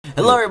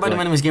Hello everybody,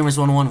 my name is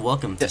Gamers101.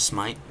 Welcome to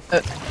Smite.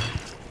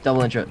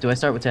 Double intro. Do I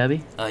start with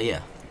Tabby?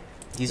 Yeah.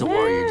 He's a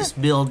warrior. Just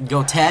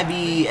go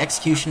Tabby,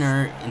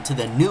 Executioner into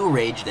the new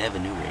rage. They have a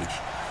new rage.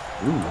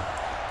 Ooh.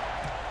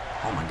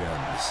 Oh my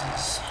god, this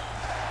is...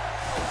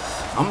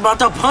 I'm about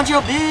to punch you,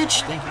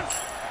 bitch! Thank you.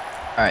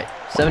 Alright,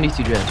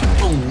 72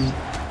 transformations. Boom.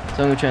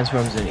 Someone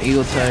transforms into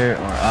Eagle Tire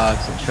or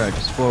Ox and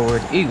charges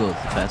forward. Eagle is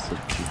the best of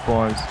the two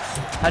forms.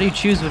 How do you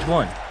choose which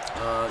one?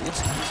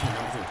 Yes,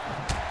 number 3.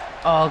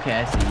 Oh, okay,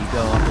 I see. You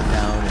go up and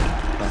down and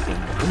fucking...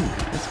 Ooh,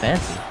 that's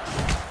fancy.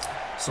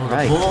 So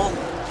the bull...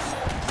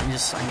 I'm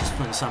just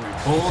putting summary.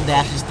 Bull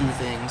dashes through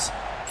things.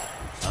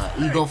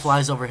 Eagle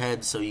flies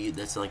overhead, so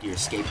that's like your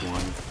escape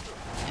one.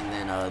 And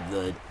then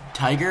the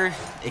tiger,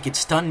 it can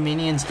stun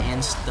minions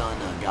and stun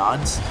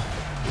gods.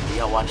 You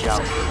gotta watch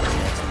out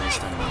for the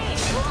stun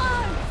minions.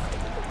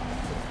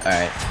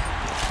 Alright.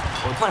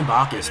 Oh, we're playing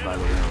Bacchus, by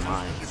the way, on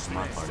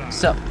my party.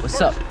 What's up? What's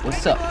up?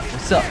 What's up?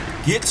 What's up?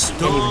 Get stunned!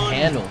 Can't even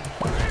handle.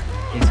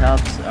 These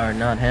hops are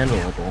not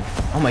handleable.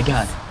 Oh my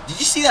god. Did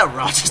you see that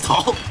Raw just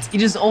ult? He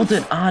just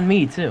ulted on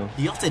me, too.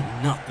 He ulted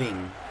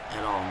nothing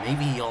at all.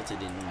 Maybe he ulted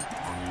on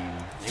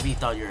you. Maybe he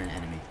thought you were an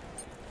enemy.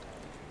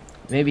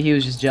 Maybe he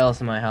was just jealous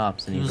of my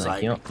hops, and he was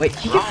like, you know, wait,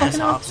 he Raw can has fucking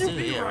hops too. too.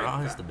 Yeah, Raw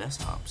has the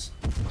best hops.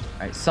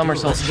 Alright,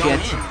 somersault,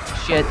 Dude,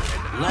 shit,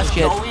 Let's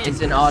go in.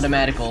 it's an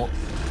automatic ult.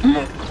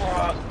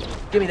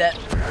 Give me that,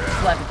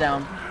 slap it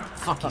down.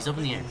 Fuck, he's up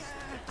in the air.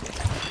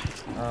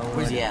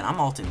 Where's he at? I'm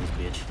ulting this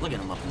bitch. Look at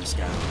him up in the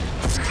sky.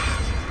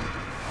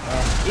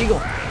 Eagle.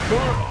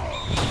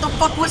 What the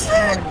fuck was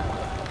that?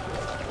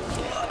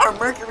 Our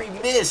Mercury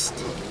missed.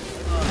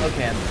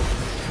 Okay,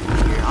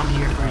 I'm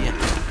here for you.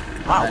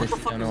 Wow, I what the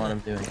just fuck don't know was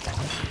what that?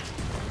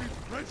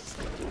 I'm doing.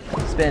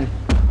 Spin.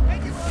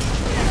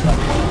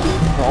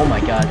 Oh my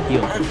god,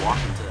 heal. Why did I walk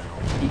into that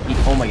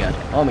hole? Oh my god,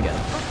 oh my god.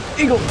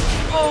 Eagle!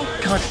 Oh,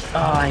 cunt.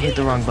 Oh, I hit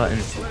the wrong button.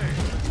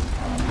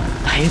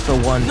 I hit the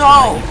one. No!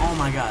 Oh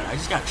my god, I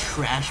just got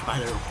trashed by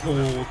their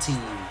whole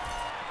team.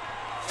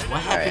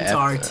 What happened to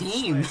our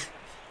team?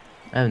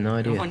 I have no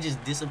idea. Everyone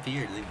just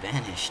disappeared. They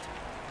vanished.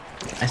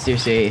 I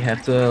seriously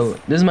have to...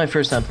 This is my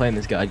first time playing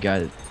this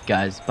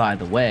guys, by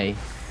the way.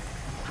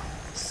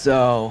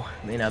 So,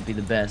 may not be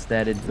the best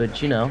at it,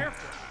 but you know.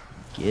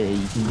 Yeah,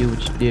 you can do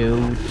what you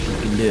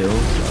can do.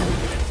 So.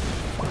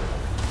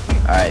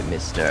 Alright,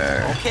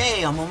 mister.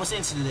 Okay, I'm almost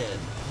instant dead.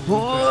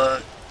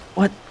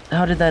 What?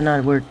 How did that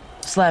not work?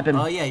 Slap him.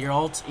 Oh yeah, your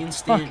ult's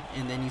instant,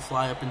 and then you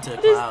fly up into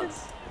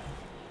clouds.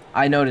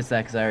 I noticed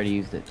that because I already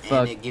used it.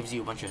 Fuck. And it gives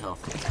you a bunch of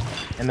health.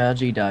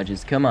 MLG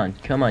dodges. Come on,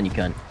 you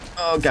cunt.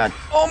 Oh god.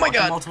 Oh my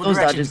god. Those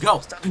dodges.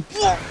 Go.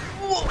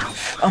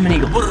 I'm an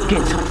eagle.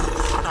 Get.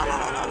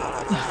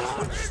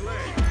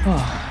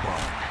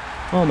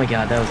 Oh my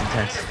god, that was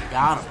intense.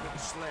 Got him.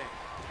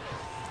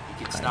 You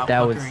can stop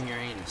that was puckering your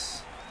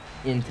anus.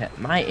 Intense.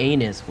 My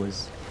anus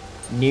was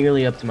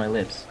nearly up to my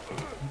lips.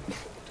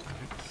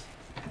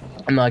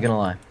 I'm not gonna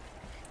lie.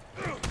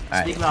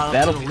 Speak about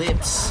up to the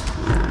lips.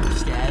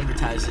 Just to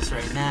advertise this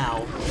right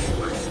now.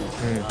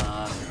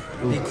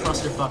 Big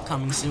clusterfuck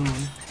coming soon.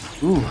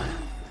 Ooh.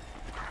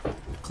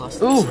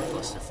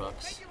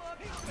 Clusterfucks.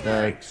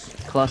 The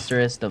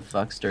clusterest of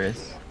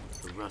fucksterest.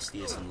 The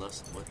rustiest and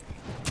what?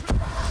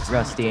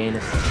 Rusty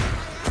anus.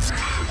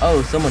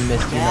 Oh, someone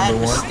missed you, Bad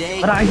number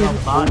mistake, one. But I didn't.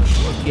 Oh,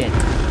 shit.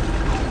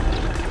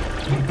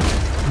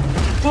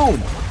 Boom.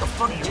 What the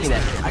fuck?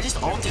 I just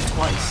ulted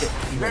twice.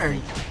 You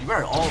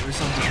better ult or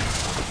something.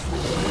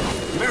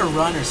 You better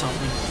run or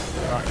something.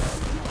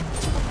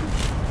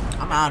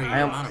 I'm out of here.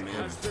 I'm out of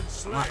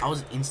mana. I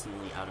was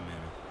instantly out of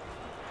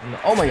mana.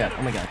 Oh my god.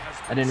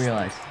 I didn't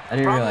realize.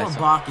 Problem with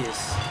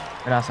Bacchus.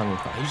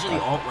 I usually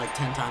ult like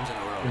 10 times in a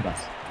row Bus.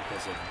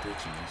 because of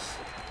glitchiness.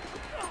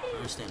 I don't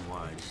understand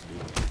why. I just do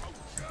it.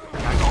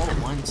 I can ult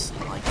once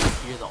and like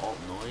hear the ult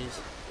noise.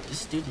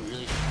 This dude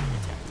really shouldn't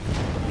attack me.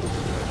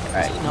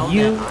 Alright, Know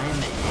you. that I am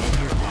the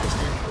hand-here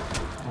master.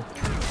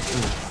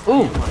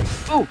 Ooh. And, like,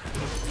 Ooh.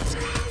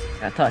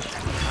 Got touched.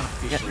 I'm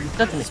Yeah, officially you're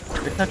touching me.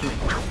 You're touching me.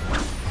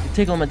 You're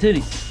tickling my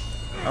titties.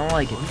 I don't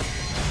like it.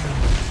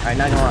 Alright,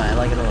 not gonna lie, I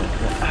like it a little.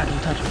 Ah,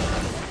 don't touch me.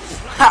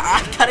 I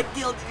got a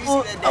kill. Did you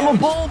see that? I'm a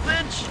bull,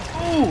 bitch.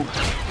 Ooh.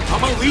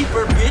 I'm a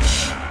leaper, bitch.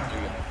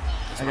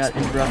 I got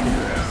interrupted.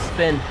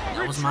 Spin.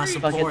 That was my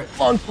support. Fucking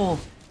long pull.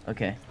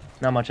 Okay,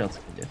 not much else I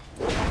can do.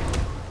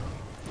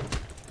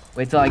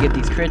 Wait till I get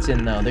these crits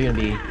in, though. They're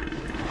gonna be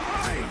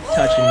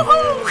touching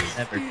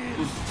ever.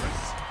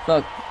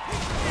 Look,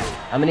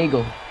 I'm an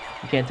eagle.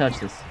 You can't touch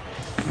this.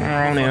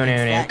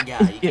 Fat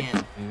guy. You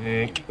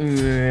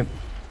can't.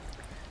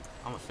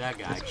 I'm a fat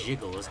guy.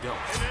 Jiggle. Let's go.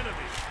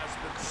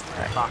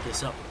 Lock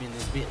this up in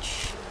this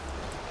bitch.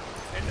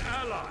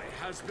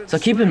 So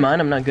keep in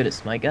mind, I'm not good at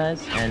Smite,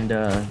 guys, and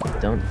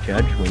don't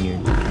judge when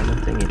you're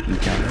commenting if you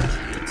comment.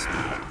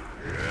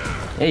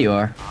 There you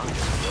are.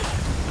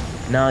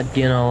 Not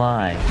gonna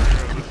lie.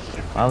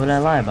 Why would I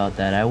lie about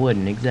that? I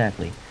wouldn't,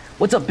 exactly.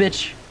 What's up,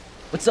 bitch?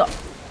 What's up?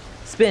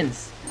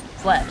 Spins.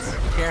 Slaps.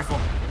 Careful.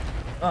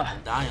 Ugh.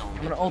 Die on me.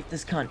 I'm gonna ult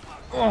this cunt.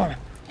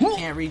 You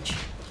can't reach.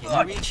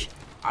 Can you reach?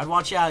 I'd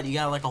watch out. You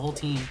got like a whole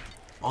team.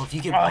 Oh, if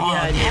you can. Oh, Oh,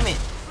 yeah, damn it.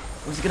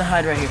 I was gonna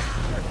hide right here.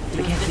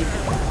 I can't see me.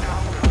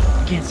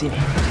 You can't see me.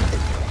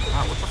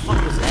 Wow, what the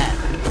fuck was that?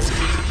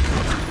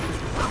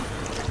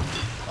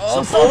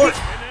 Oh, support!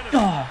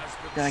 Oh,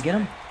 did I get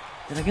him?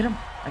 Did I get him?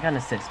 I got an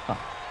assist. Fuck.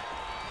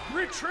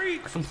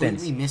 Retreat! I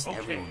completely missed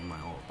everyone with my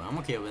ult, but I'm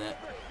okay with that.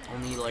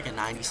 Only like a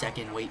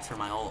 90-second wait for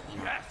my ult, you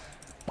know.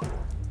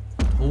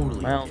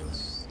 Totally Well, okay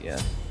with it. yeah,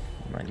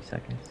 90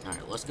 seconds.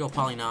 Alright, let's go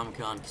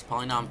Polynomicon, because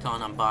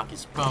Polynomicon on Bacchus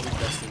is probably the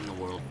best thing in the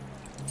world.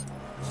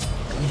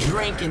 You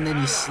drink and then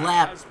you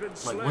slap.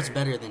 Like, what's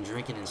better than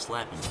drinking and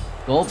slapping?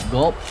 Gulp,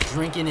 gulp.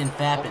 Drinking and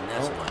fapping,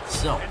 that's what.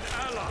 So,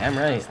 Damn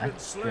right. I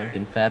drink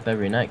and fap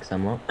every night because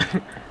I'm low.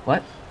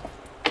 What?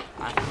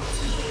 I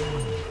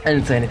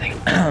didn't say anything.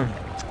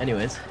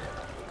 Anyways.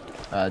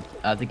 The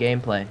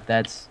gameplay.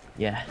 That's,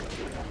 yeah.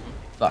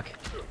 Fuck.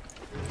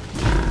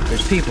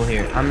 There's people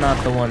here. I'm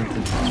not the one to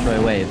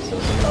destroy waves, so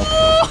someone else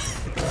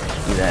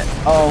do that.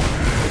 Oh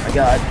my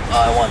god. Oh,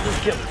 I want this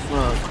kill.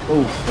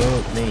 Oh,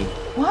 fuck me.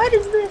 What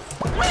is this?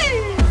 I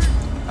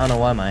don't know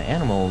why my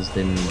animals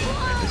didn't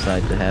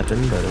decide to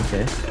happen, but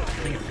okay.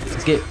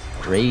 Let's get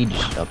rage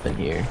up in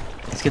here.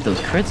 Let's get those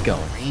crits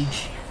going.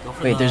 Rage.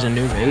 Wait, there's a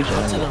new rage?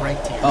 Go to the right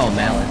tier. Oh,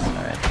 Malice.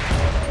 Alright.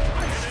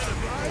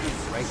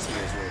 Right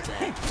tier is where it's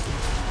at.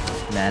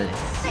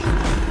 Malice.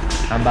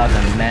 I'm about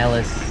to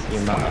Malice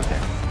your mom. Okay.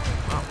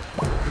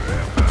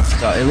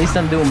 So, at least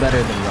I'm doing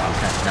better than Rob.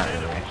 Not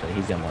really, actually.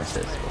 He's got more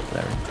assists, but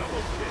whatever.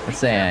 Let's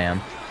say I am.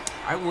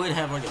 I would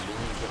have like a billion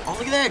kills. Oh,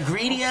 look at that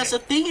greedy ass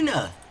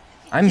Athena.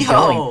 I'm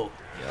going.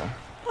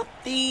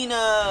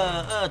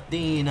 Athena.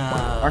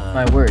 Mark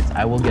my words,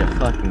 I will get a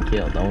fucking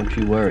kill. Don't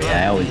you worry,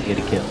 I always get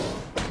a kill.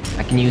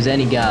 I can use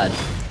any god.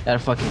 Got a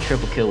fucking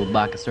triple kill with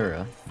Bacchus.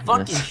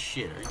 Fucking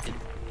shit.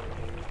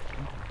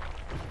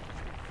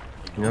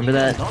 Remember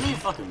that? Don't even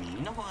fuck with me.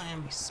 You know who I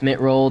am. Smit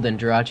rolled and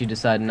Jirachi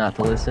decided not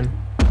to listen.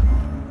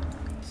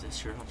 Is it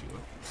sure?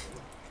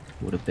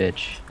 What a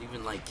bitch.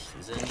 Even like,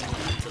 is there anyone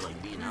need to like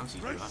be announced?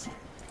 Jirachi.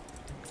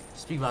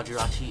 Speak about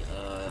Jirachi.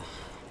 Do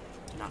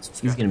not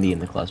subscribe. He's gonna be in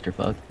the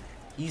clusterfuck.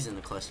 He's in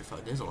the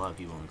clusterfuck. There's a lot of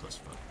people in the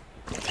clusterfuck.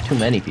 Too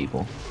many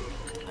people.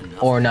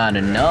 Enough. Or not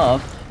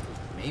enough.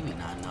 Maybe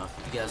not enough.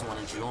 If you guys want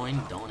to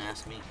join, don't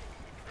ask me.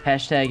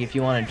 Hashtag if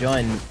you want to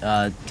join,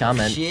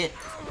 comment. Shit.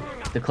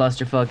 The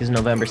clusterfuck is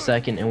November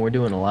 2nd, and we're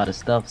doing a lot of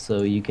stuff,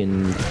 so you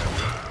can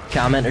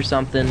comment or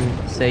something,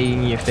 say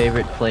your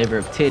favorite flavor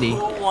of titty.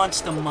 Who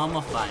wants to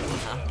mummify me,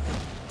 huh?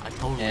 I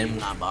totally am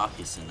not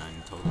Bacchus, and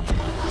I'm totally.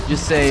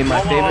 Just say my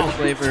favorite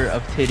flavor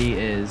of titty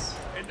is,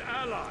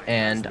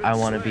 and I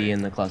want to be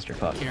in the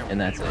clusterfuck,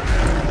 and that's it.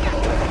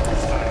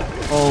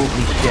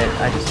 Holy shit!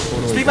 I just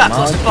totally. Speak about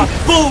clusterfuck.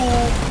 Boom.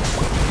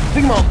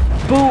 Speak about.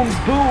 Boom,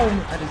 boom!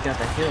 I just got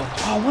that kill.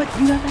 Oh, what?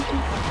 You got that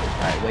kill?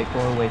 Alright,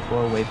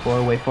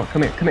 wait for.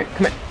 Come here.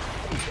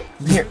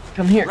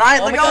 Come here.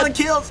 Ryan, look at all the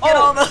kills! Get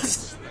all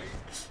those!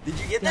 Did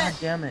you get that? God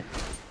damn it.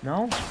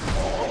 No?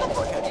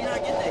 How did you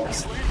not get that? You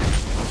slammed it.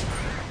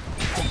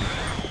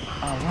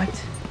 Oh, what?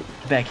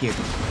 Get back here.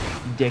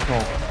 You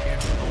dickhole.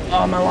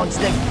 Oh, my long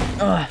stick.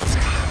 Ugh.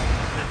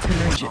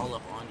 Couldn't reach it. All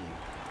up on you.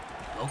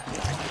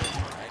 Okay,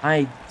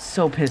 I'm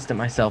so pissed at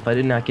myself. I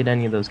did not get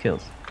any of those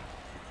kills.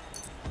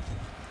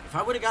 If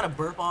I would have got a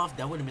burp off,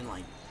 that would have been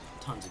like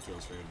tons of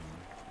kills for everyone.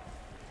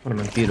 What am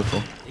I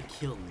beautiful? It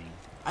killed me.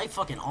 I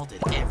fucking ulted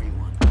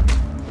everyone.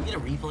 Get a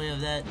replay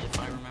of that if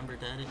I remember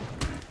to edit.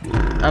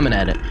 I'm gonna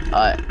edit.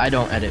 I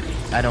don't edit.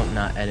 I don't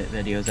not edit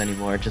videos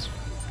anymore. Just,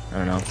 I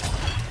don't know.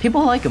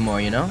 People like them more,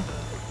 you know?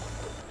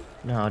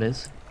 You know how it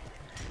is.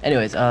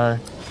 Anyways,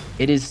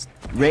 it is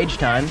rage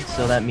time,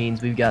 so that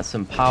means we've got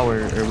some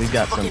power, or we've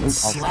got some.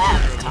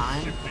 Slap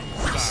time.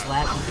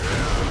 Slap.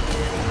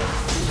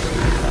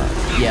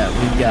 Yeah,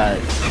 we've got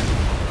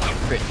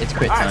crit, it's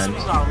crit time.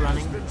 What's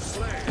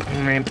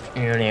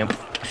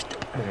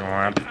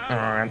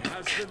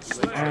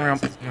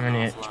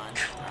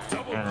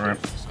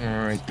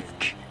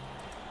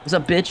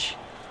up, bitch?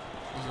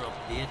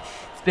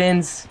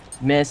 Spins,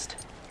 missed,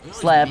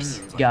 slaps,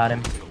 got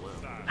him.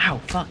 Ow,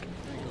 fuck.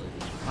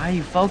 Why are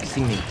you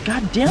focusing me?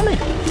 God damn it!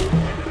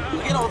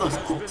 Look at all those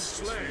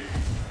ults.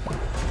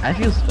 I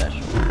feel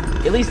special.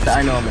 At least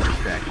I know I'm a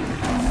distraction.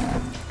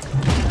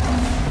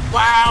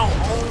 Wow!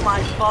 Oh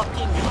my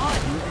fucking god,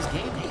 dude, this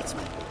game hates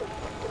me.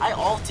 I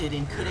ulted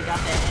and could have got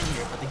that in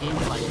here, but the game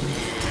was like,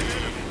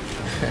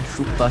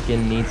 Who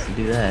fucking needs to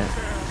do that?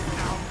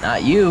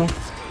 Not you,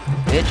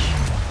 bitch.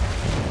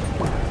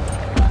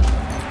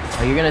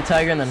 Oh, you're gonna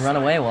tiger and then run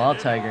away? Well, I'll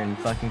tiger and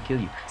fucking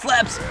kill you.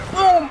 Slaps!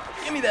 Boom!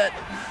 Give me that!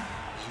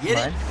 you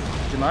get it?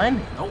 Is it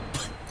mine? Nope.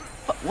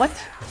 What?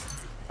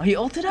 Oh, he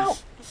ulted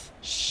out?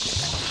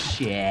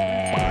 Shit.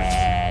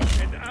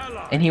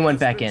 And he went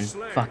back in.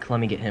 Fuck, let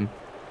me get him.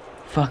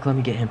 Fuck, let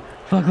me get him.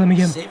 Fuck, let me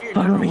get him. Save your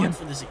Fuck, let me get him.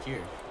 for the secure.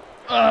 Bitty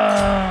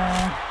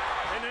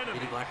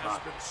black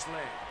bot. Bitty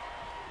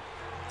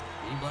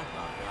black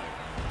bot.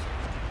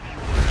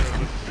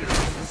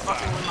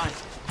 Fucking with my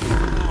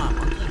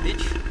monkey,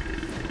 bitch.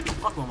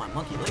 Fuck with my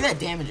monkey. Look at that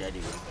damage I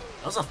do.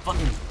 That was a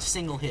fucking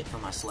single hit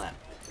from my slap.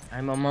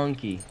 I'm a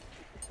monkey.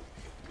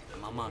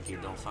 I'm a monkey,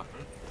 don't fuck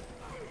me.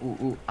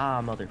 Ooh,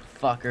 ah,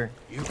 motherfucker.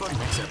 You're going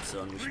next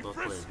episode and we should both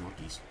play as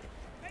monkeys.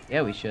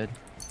 Yeah, we should.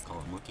 Call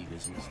it monkey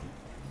business.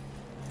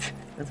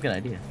 That's a good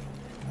idea.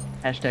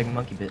 Hashtag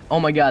monkey bit. Oh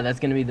my god, that's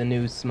gonna be the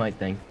new Smite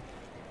thing.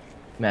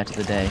 Match of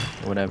the day,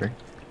 or whatever.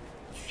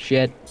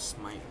 Shit.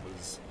 Smite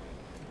was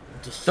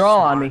just They're all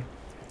smart. on me.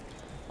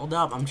 Hold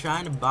up, I'm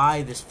trying to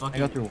buy this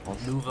fucking I go through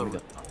walls.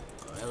 Nuva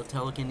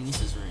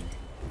telekinesis ring.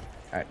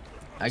 Alright.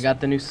 I got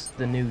the new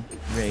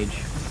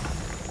rage.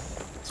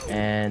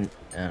 And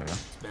I don't know.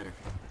 It's better.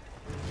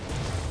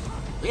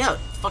 Look out,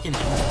 fucking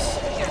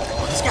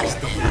oh, this guy's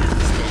dead. He's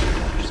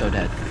dead. You're so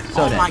dead.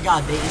 So oh dead. my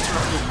god, they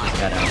interrupted my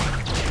Got out.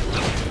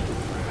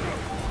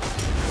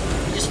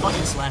 He just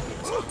fucking slapped me.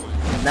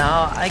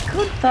 Now, I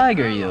could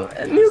tiger you,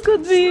 and you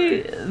could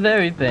be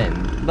very thin,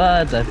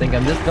 but I think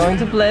I'm just going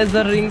to place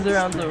the rings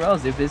around the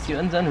rosy piss you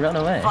and then run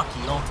away. Fuck,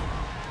 he ulted.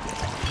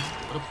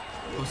 What a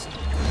pussy.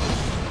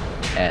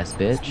 Ass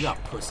bitch. You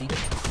got pussy.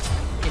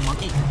 Hey,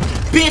 monkey.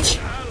 Bitch!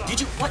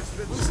 Did you- what?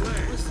 What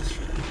is this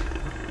shit?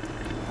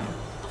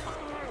 What the fuck?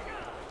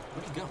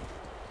 Where'd he go?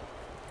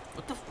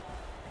 What the f-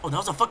 oh, that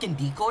was a fucking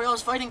decoy I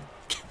was fighting?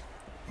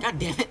 God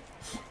damn it.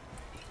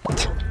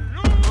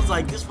 I was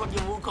like, this fucking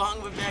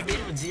Wukong went back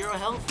in with 0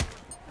 health?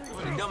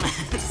 What a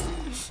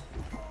dumbass.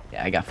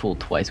 Yeah, I got fooled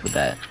twice with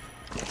that.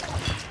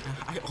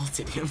 I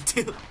ulted him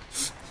too.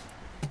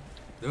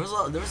 There was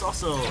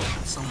also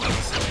someone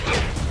else.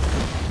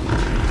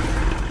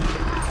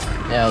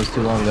 Yeah, it was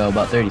too long ago,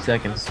 about 30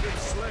 seconds.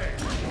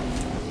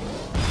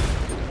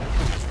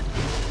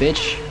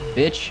 Bitch,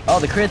 bitch. Oh,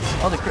 the crits.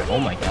 Oh, the crit. Oh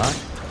my god.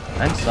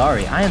 I'm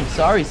sorry. I am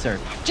sorry, sir.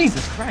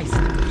 Jesus Christ.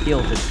 He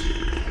ulted.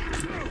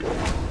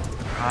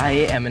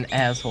 I am an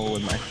asshole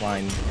with my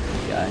flying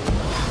guy.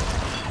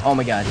 Oh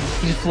my god.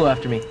 He just flew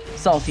after me.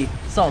 Salty.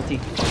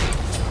 Salty.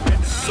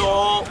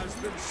 So,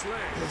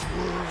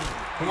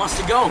 who wants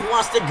to go? Who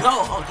wants to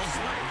go? Oh,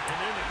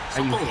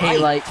 thank you. Are you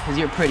Halite? Because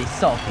you're pretty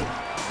salty.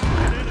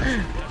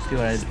 See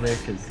what I did there?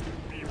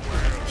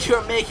 Because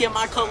you're making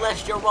my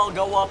cholesterol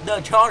go up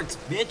the charts,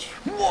 bitch.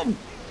 Whoa.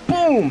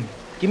 Boom.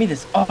 Give me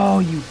this. Oh,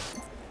 you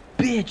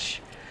bitch.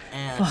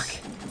 Ass.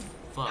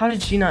 Fuck. How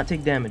did she not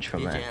take damage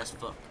from bitch that? Ass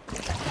fuck.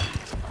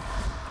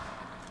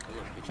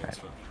 Right.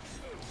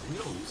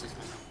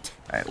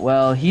 Alright,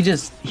 well, he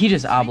just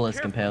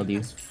obelisk impaled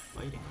you.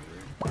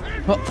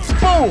 Oh,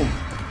 boom!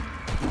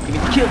 Give me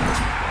the kill.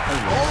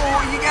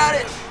 Oh, you got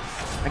it!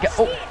 I got,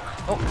 oh,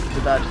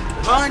 the dodge.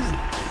 Run!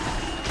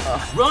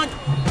 Run!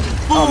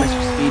 Oh,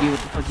 Mr. Speedy, what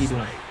the fuck are you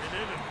doing?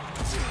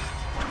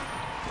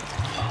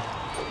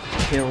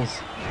 Kills.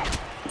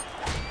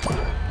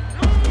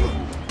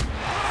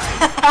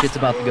 Shit's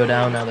about to go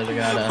down now that I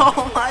got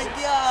oh my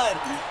god!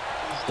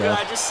 Dude,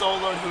 I just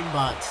soloed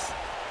Hoonbots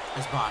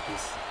as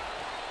Bacchus.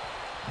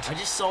 I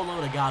just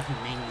soloed a guy who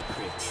mainly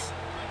crits.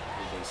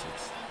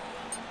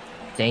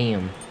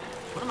 Damn.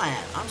 What am I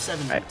at? I'm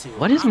 7-2. Right.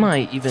 What is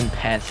my even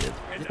passive?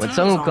 When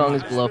Sun Wukong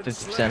is below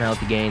 50% health,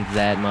 he gains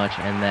that much,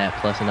 and that,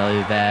 plus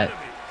another that,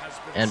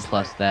 and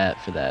plus that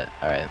for that.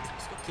 Alright.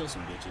 Let's go kill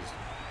some bitches.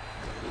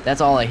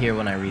 That's all I hear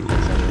when I read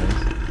this anyways.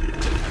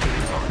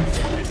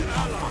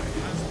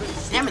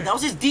 Damn it, that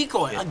was his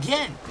decoy,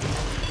 again!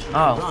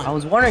 Oh, I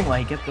was wondering why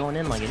he kept going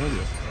in like an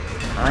idiot.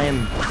 I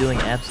am doing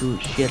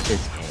absolute shit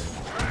this game.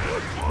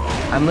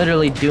 I'm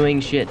literally doing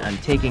shit. I'm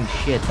taking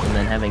shit and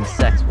then having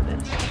sex with it.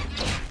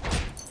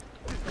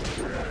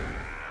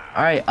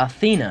 Alright,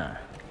 Athena.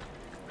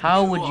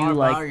 How would you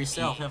like...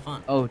 yourself. Have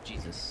fun. Oh,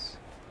 Jesus.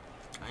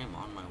 I am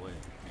on my way.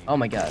 Maybe. Oh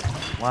my god.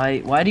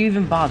 Why do you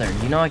even bother?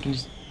 You know I can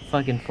just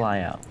fucking fly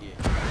out. Yeah.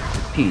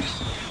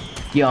 Peace.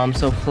 Yo, I'm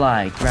so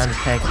fly. Ground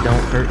attacks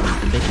don't hurt me.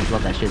 The bitches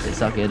love that shit. They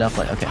suck it up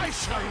like... Okay.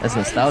 That's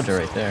nostalgia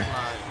right there.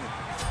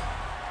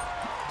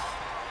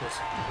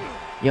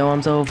 Yo,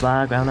 I'm so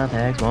fly, ground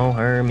attacks won't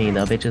hurt me.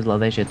 The bitches love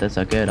that shit, they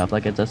suck it up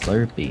like it's a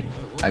Slurpee.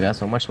 I got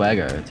so much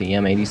swagger,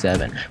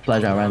 TM87.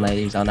 Pleasure around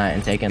ladies all night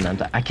and taking them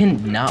to... I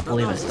cannot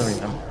believe I still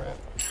remember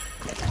it.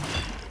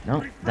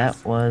 No,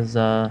 that was,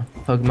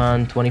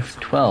 Pokemon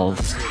 2012.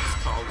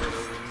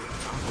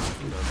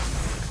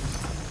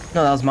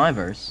 No, that was my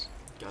verse.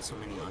 Got so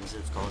many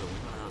unzips called it.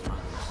 That was my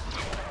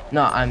verse.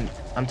 No,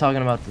 I'm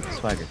talking about the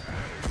swagger.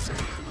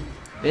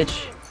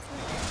 Bitch.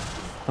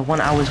 The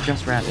one I was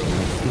just rapping.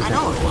 I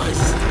know it was.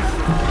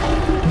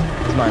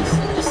 It's mine.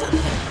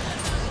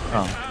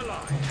 Oh.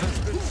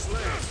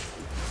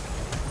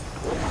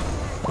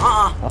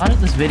 A lot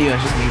of this video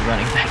is just me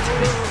running back to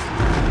base.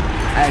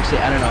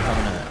 I don't know if I'm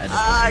gonna edit this.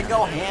 I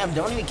go ham.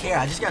 Don't even care.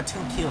 I just got 2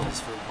 kills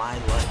for my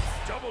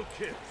life.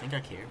 I think I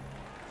care.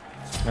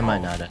 I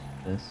might not edit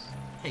this.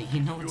 Hey,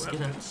 you know what's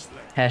good?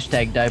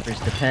 Hashtag diapers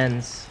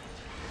depends.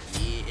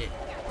 Yeah.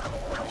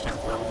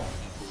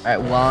 Alright,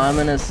 well, I'm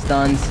gonna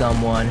stun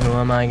someone. Who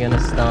am I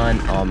gonna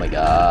stun? Oh my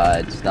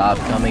god. Stop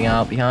coming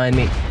out behind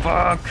me.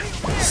 Fuck!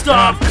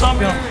 Stop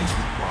coming!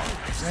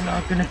 You're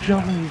not gonna kill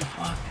me.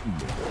 Fuck.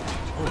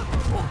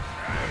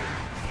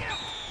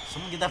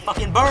 Someone get that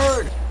fucking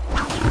bird!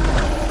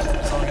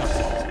 That's all I got.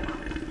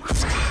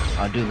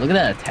 Oh, dude, look at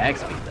that attack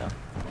speed, though.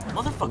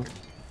 Motherfucker.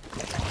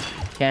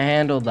 Can't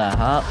handle the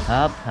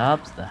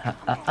hops, the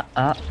hops.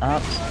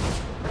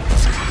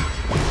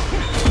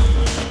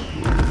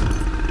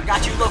 I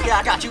got you, Loki,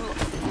 I got you.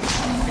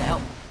 Okay,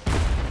 help.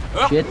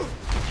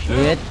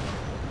 Shit.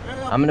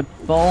 I'm gonna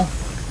bowl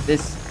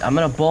this. I'm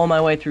gonna bowl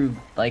my way through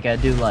like I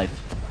do life.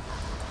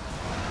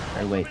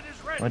 Or wait,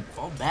 what?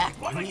 Fall back.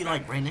 Why are you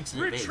like right next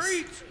to the base?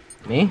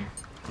 Me?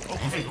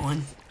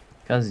 Everyone.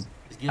 Because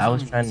I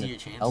was trying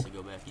to help. To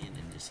go back in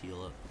and just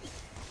heal up.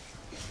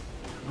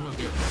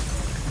 Okay.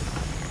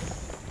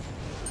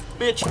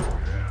 Bitch.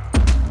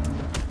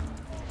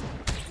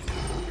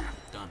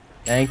 Done.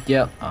 Thank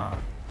you. That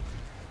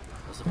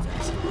was a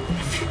fast.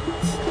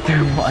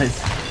 There was.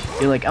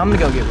 You're like, I'm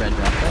gonna go get red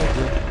drop. Thank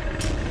you.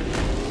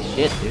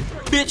 Shit, dude.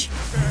 Bitch!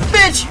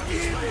 Bitch!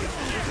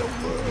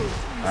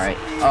 Alright.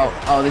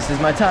 Oh, this is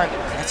my time.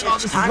 That's your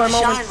this time is my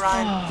to moment. shine,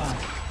 Ryan.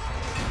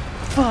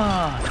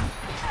 Fuck.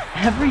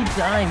 Every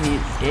time he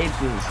escapes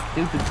with his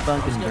stupid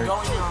fucking I was bird.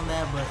 going in on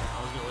that, but I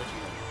was gonna let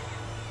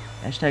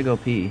you Hashtag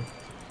OP.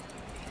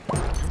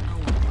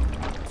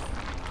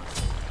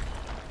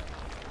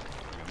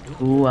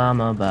 Ooh, I'm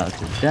about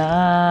to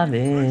dive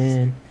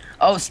in.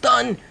 Oh,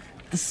 stun!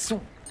 The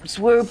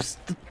swoops,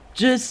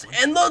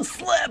 and the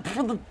slap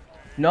for the.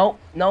 No,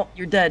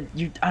 you're dead.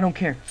 I don't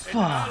care.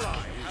 Fuck.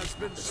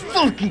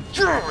 Fucking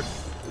jerk.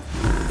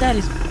 That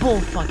is bull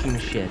fucking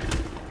shit.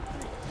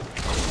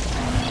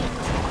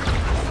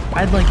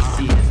 I'd like to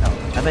see his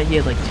health. I bet he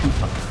had like 2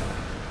 fucking.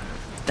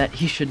 That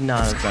he should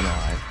not have been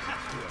alive.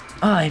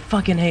 Oh, I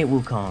fucking hate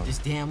Wukong. This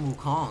damn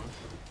Wukong.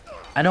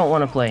 I don't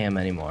want to play him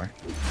anymore.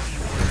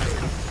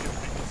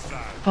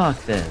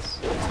 Fuck this.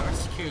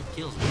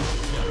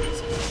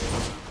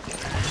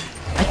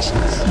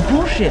 It's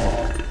bullshit.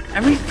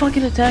 Every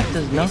fucking attack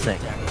does nothing.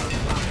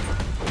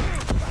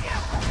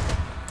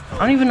 I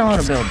don't even know how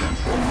to build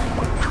this.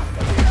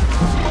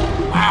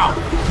 Wow.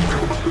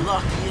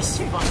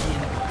 Luckiest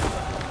fucking.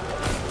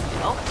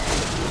 Help.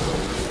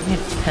 I need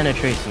to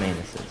penetrate some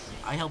anuses.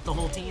 I help the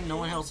whole team. No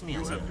one helps me.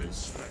 Let's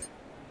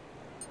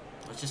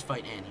just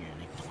fight Ann here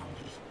and ignore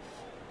me.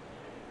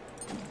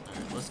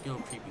 Alright, let's go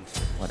creeping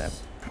circles. Whatever.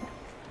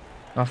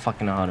 I don't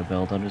fucking know how to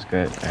build. I'll just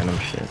grab random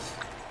shit.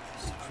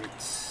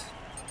 Secrets.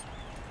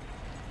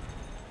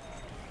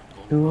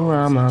 Ooh,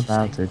 I'm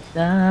about to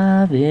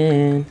dive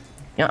in.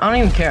 Yeah, I don't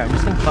even care. I'm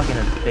just gonna fucking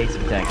basic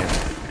attacker.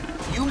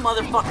 You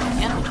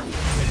motherfucking animal.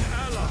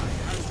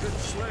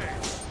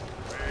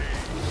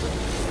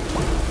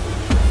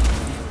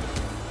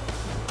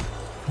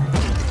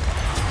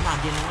 I'm not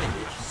getting away,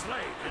 bitch.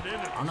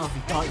 I don't know if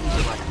you thought you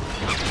could like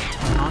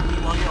turn on me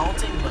while you're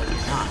ulting, but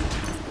you're not.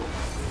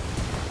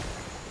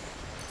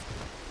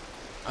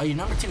 Oh, your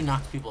number 2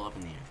 knocks people up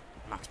in the air.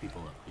 Knocks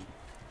people up.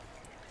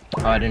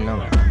 Oh, I didn't know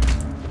that.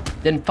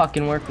 Didn't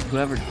fucking work with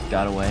whoever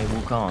got away.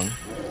 Wukong.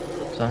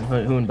 So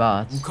who in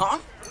bots? Wukong?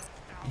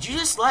 Did you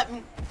just slap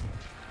me?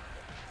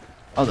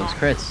 Oh, those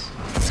crits.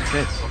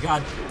 Oh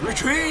god.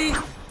 Retreat!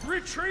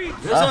 Retreat!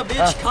 There's a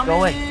bitch coming go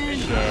away. in!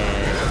 Shit. I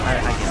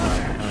can't.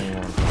 I don't even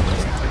want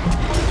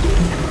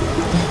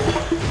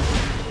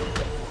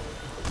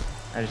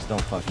to. I just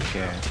don't fucking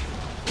care.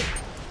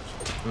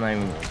 I'm not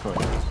even gonna play.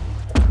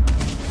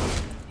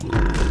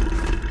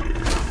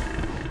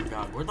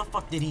 God, where the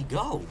fuck did he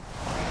go?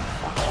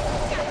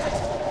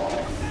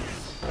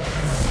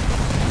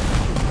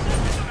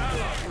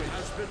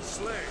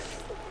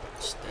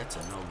 That's a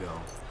no-go.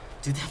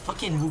 Dude, that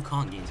fucking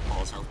Wukong gains all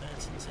his health back.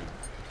 It's insane.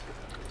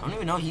 I don't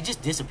even know. He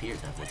just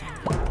disappears after the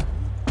time.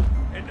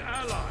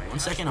 1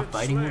 second of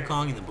fighting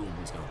Wukong and then boom,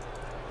 let's go.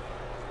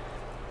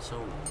 So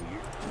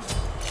weird.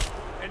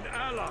 An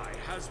ally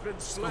has been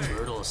slain.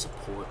 Brutal is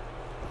support.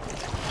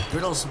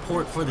 Brutal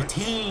support for the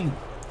team.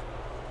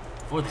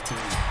 For the team.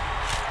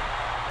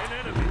 An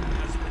enemy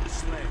has been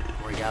slain.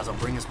 Don't worry, guys. I'll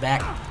bring us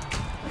back. I'll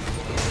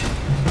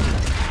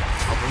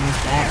bring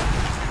us back.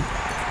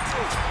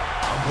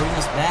 I'll bring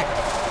us back.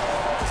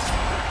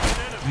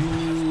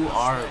 You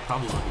are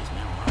probably luckiest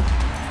man.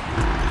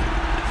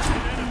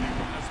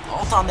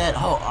 Ult on that.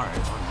 Oh,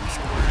 alright.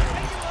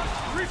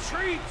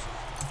 Retreat!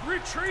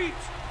 Retreat!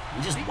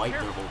 We just wiped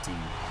their whole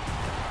team.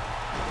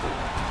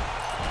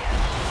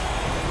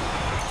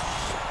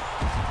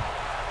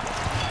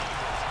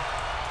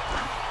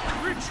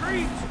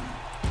 Retreat!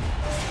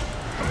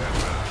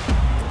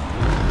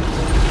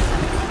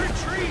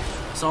 Retreat!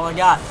 That's all I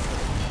got. An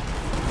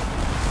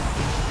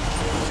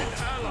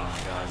ally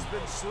has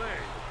been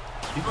slain.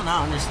 People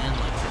not understand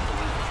like triple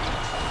retreat.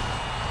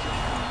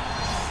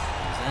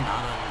 Is that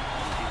not on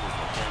people's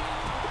vocabulary?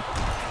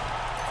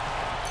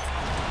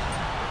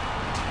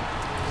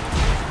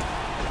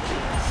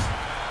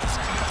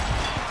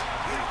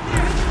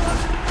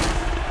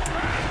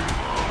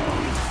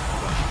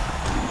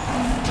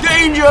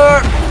 Danger!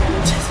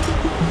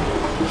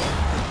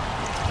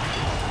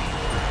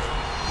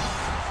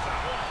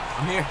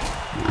 I'm here.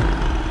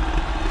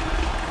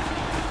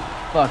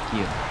 Fuck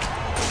you.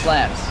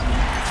 Slaps.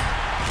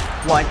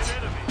 What?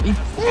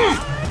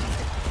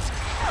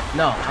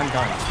 No, I'm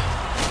done.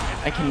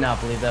 I cannot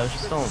believe that was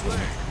just stolen from me.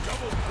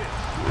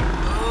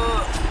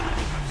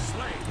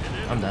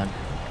 I'm done.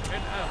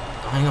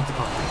 Don't hang up the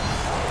call.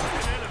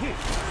 He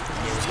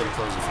was gonna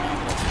close it for you,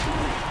 but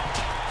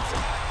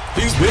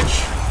peace, bitch.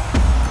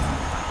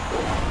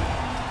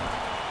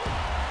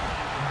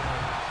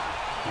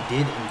 He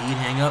did indeed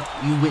hang up.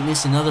 You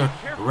witness another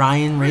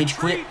Ryan rage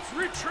quit.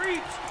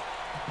 Retreat!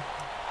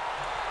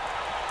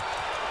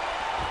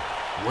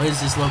 What is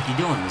this Loki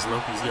doing? This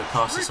Loki's gonna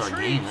cost us our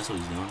game. That's what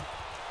he's doing.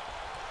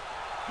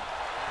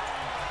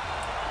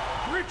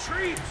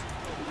 Retreat!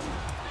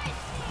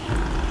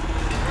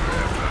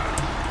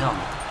 Hell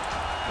no.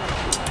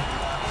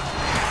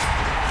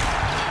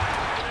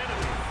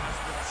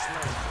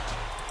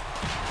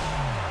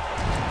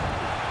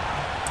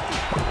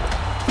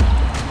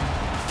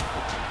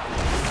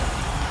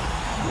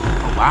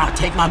 Oh wow,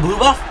 take my blue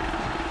buff?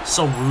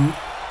 So rude.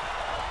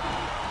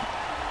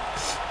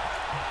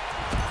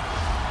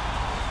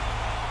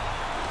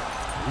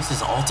 This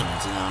is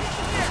ultimate now.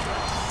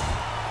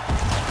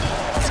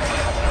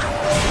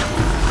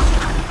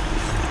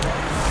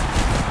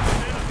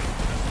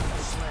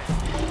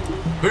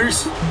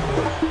 Peace. We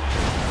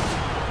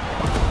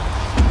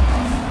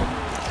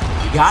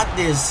got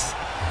this.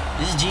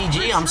 This is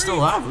GG. I'm still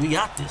alive. We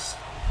got this.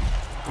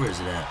 Where is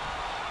it at?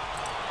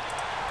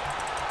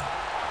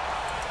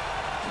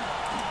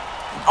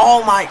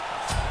 Oh my.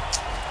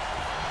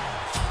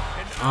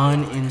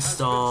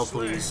 Uninstall,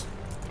 please.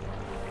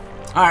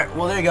 Alright,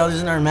 well there you go. This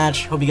is another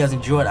match. Hope you guys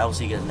enjoyed. I will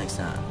see you guys next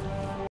time.